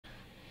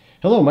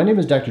Hello, my name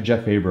is Dr.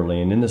 Jeff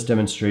Aberle, and in this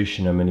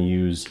demonstration I'm going to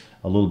use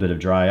a little bit of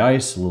dry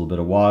ice, a little bit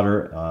of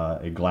water,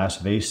 a glass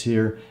vase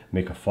here,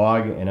 make a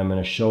fog, and I'm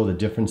going to show the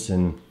difference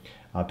in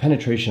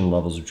penetration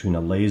levels between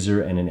a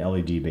laser and an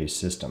LED based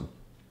system.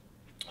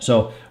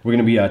 So we're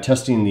going to be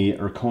testing the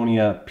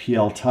Erconia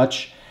PL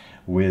Touch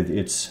with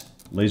its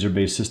laser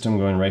based system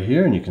going right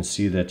here, and you can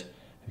see that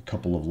a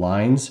couple of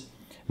lines.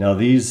 Now in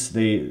these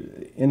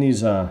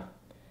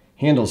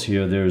handles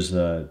here, there's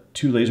 2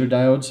 laser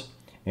diodes,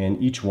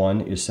 and each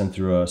one is sent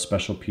through a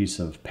special piece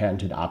of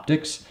patented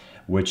optics,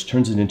 which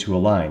turns it into a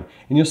line.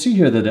 And you'll see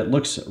here that it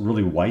looks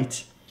really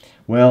white.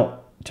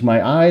 Well, to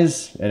my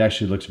eyes, it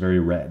actually looks very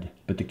red,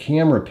 but the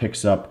camera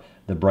picks up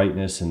the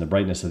brightness, and the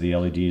brightness of the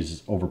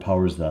LEDs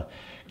overpowers the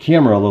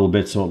camera a little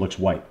bit, so it looks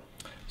white.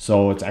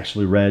 So it's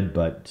actually red,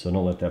 so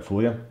don't let that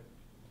fool you.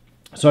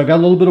 So I've got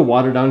a little bit of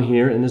water down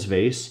here in this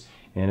vase,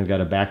 and I've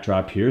got a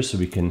backdrop here so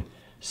we can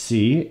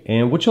see.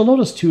 And what you'll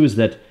notice too is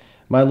that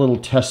my little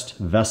test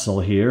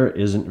vessel here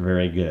isn't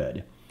very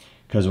good,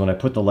 because when I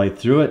put the light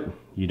through it,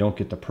 you don't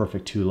get the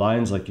perfect 2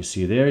 lines like you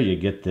see there. You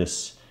get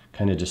this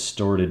kind of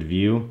distorted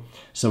view.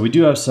 So we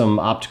do have some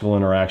optical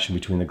interaction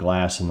between the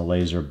glass and the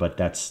laser, but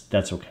that's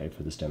okay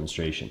for this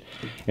demonstration.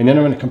 And then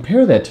I'm going to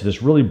compare that to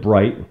this really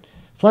bright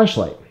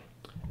flashlight.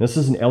 This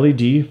is an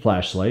LED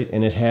flashlight,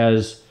 and it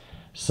has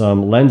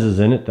some lenses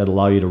in it that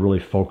allow you to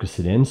really focus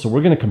it in. So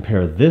we're going to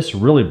compare this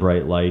really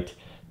bright light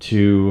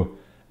to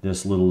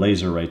this little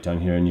laser right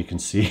down here, and you can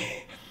see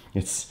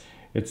it's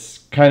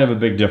kind of a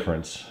big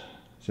difference.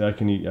 See, I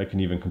can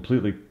even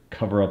completely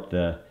cover up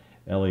the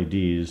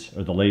LEDs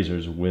or the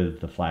lasers with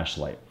the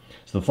flashlight.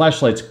 So the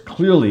flashlight's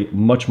clearly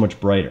much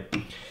brighter.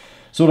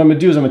 So what I'm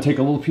going to do is I'm going to take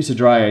a little piece of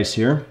dry ice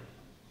here.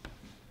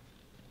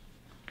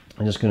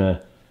 I'm just going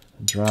to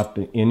drop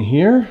it in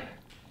here,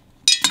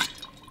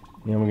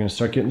 and we're going to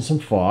start getting some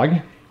fog.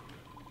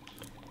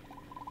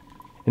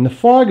 And the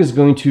fog is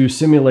going to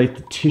simulate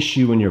the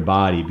tissue in your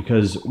body,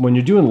 because when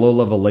you're doing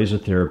low-level laser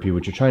therapy,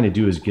 what you're trying to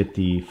do is get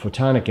the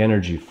photonic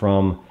energy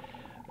from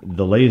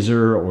the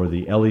laser or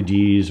the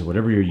LEDs or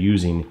whatever you're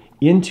using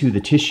into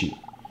the tissue.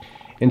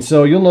 And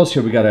so you'll notice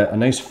here we got a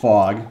nice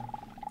fog.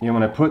 And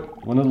when I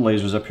put one of the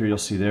lasers up here, you'll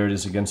see there it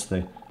is against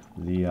the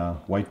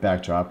white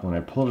backdrop. When I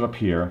pull it up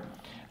here,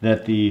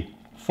 that the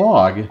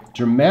fog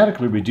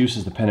dramatically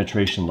reduces the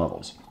penetration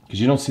levels,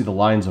 because you don't see the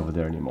lines over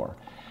there anymore.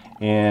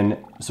 And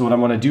so what I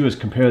want to do is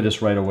compare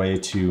this right away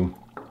to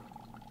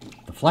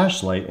the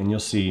flashlight, and you'll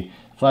see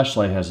the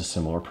flashlight has a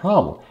similar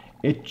problem.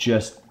 It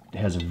just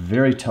has a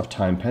very tough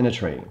time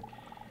penetrating.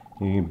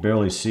 You can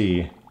barely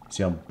see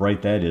how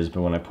bright that is,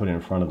 but when I put it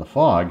in front of the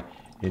fog,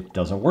 it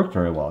doesn't work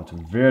very well. It's a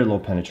very low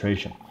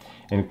penetration.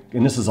 And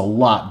this is a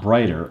lot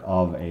brighter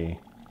of a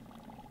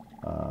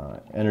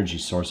energy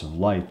source of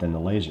light than the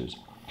lasers.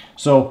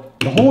 So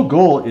the whole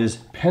goal is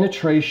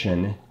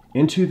penetration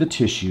into the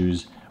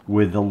tissues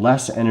with the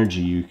less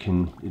energy you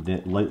can,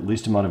 the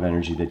least amount of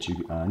energy that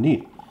you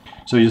need.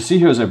 So you'll see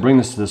here as I bring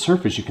this to the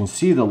surface, you can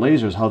see the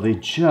lasers, how they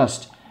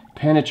just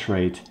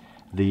penetrate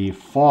the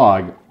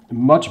fog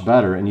much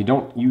better, and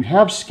you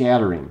have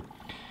scattering.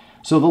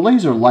 So the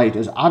laser light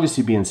is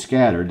obviously being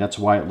scattered. That's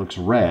why it looks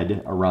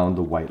red around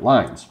the white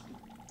lines.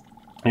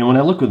 And when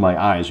I look with my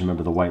eyes,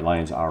 remember the white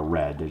lines are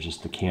red. They're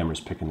just the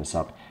camera's picking this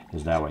up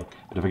is that way.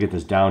 But if I get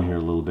this down here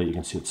a little bit, you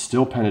can see it's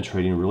still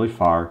penetrating really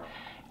far.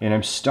 And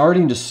I'm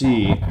starting to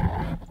see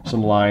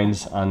some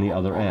lines on the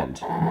other end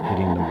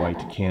hitting the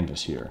white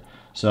canvas here.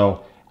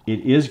 So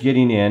it is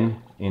getting in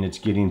and it's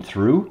getting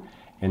through,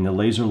 and the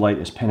laser light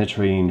is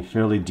penetrating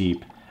fairly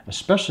deep,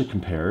 especially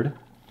compared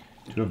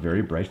to a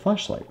very bright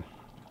flashlight.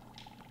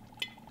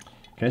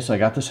 Okay, so I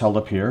got this held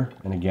up here,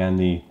 and again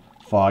the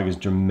fog is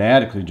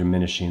dramatically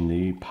diminishing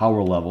the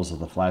power levels of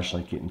the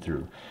flashlight getting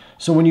through.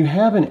 So when you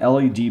have an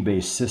LED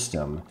based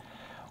system,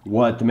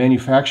 what the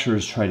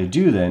manufacturers try to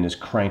do then is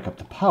crank up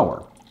the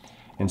power.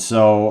 And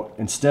so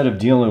instead of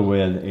dealing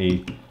with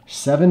a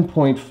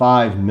 7.5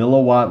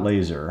 milliwatt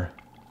laser,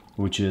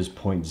 which is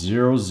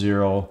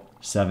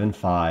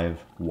 0.0075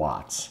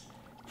 watts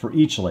for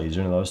each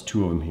laser, and those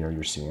 2 of them here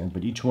you're seeing,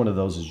 but each one of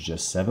those is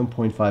just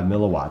 7.5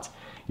 milliwatts,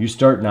 you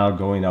start now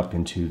going up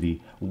into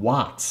the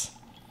watts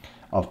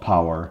of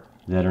power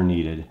that are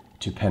needed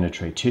to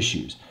penetrate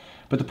tissues.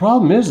 But the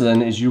problem is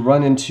then is you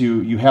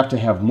have to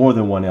have more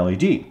than one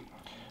LED.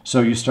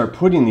 So you start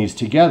putting these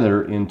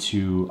together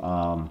into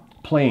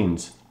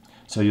planes.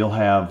 So you'll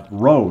have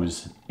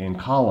rows and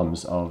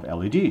columns of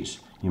LEDs.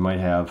 You might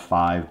have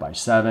 5 by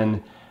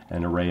 7,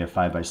 an array of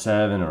 5 by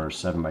 7 or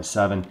 7 by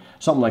 7,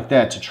 something like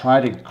that, to try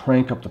to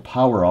crank up the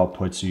power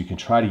output so you can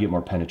try to get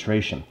more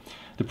penetration.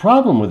 The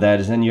problem with that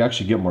is then you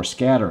actually get more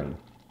scattering,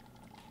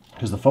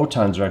 because the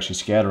photons are actually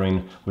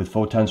scattering with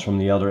photons from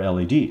the other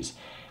LEDs.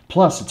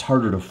 Plus, it's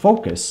harder to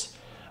focus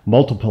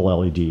multiple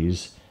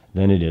LEDs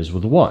than it is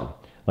with one.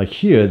 Like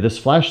here, this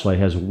flashlight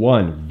has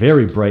one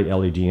very bright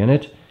LED in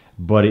it,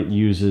 but it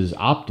uses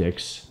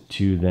optics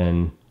to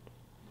then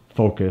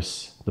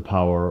focus the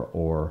power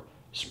or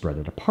spread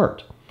it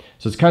apart.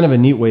 So it's kind of a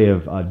neat way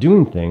of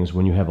doing things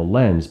when you have a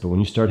lens, but when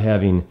you start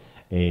having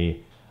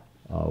a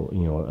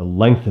a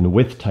length and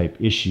width type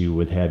issue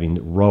with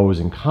having rows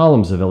and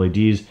columns of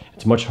LEDs,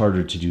 it's much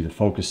harder to do the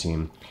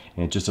focusing,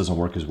 and it just doesn't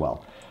work as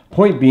well.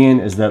 Point being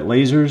is that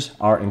lasers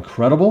are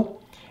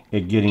incredible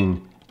at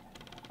getting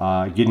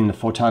the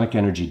photonic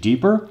energy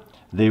deeper.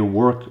 They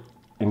work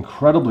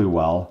incredibly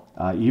well,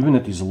 even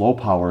at these low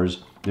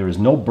powers. There is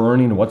no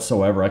burning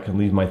whatsoever. I can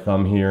leave my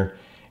thumb here,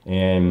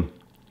 and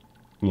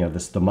the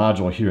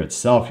module here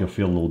itself, you'll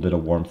feel a little bit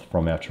of warmth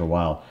from after a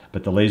while,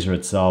 but the laser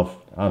itself,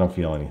 I don't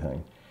feel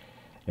anything.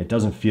 It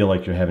doesn't feel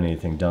like you're having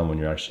anything done when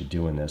you're actually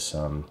doing this.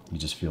 You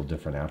just feel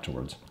different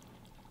afterwards.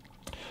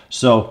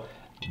 So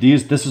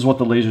this is what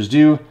the lasers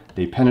do.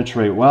 They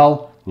penetrate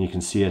well, and you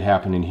can see it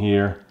happening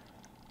here.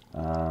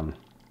 And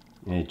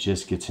it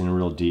just gets in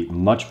real deep,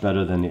 much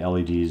better than the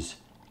LEDs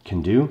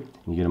can do.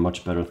 You get a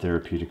much better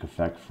therapeutic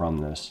effect from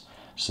this.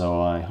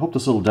 So I hope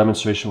this little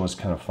demonstration was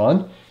kind of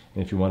fun.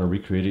 And if you want to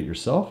recreate it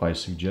yourself, I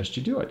suggest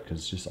you do it,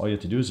 because just all you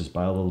have to do is just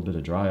buy a little bit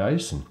of dry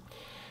ice and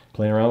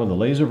play around with a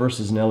laser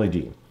versus an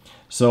LED.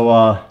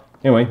 So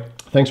anyway,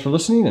 thanks for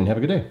listening and have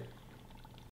a good day.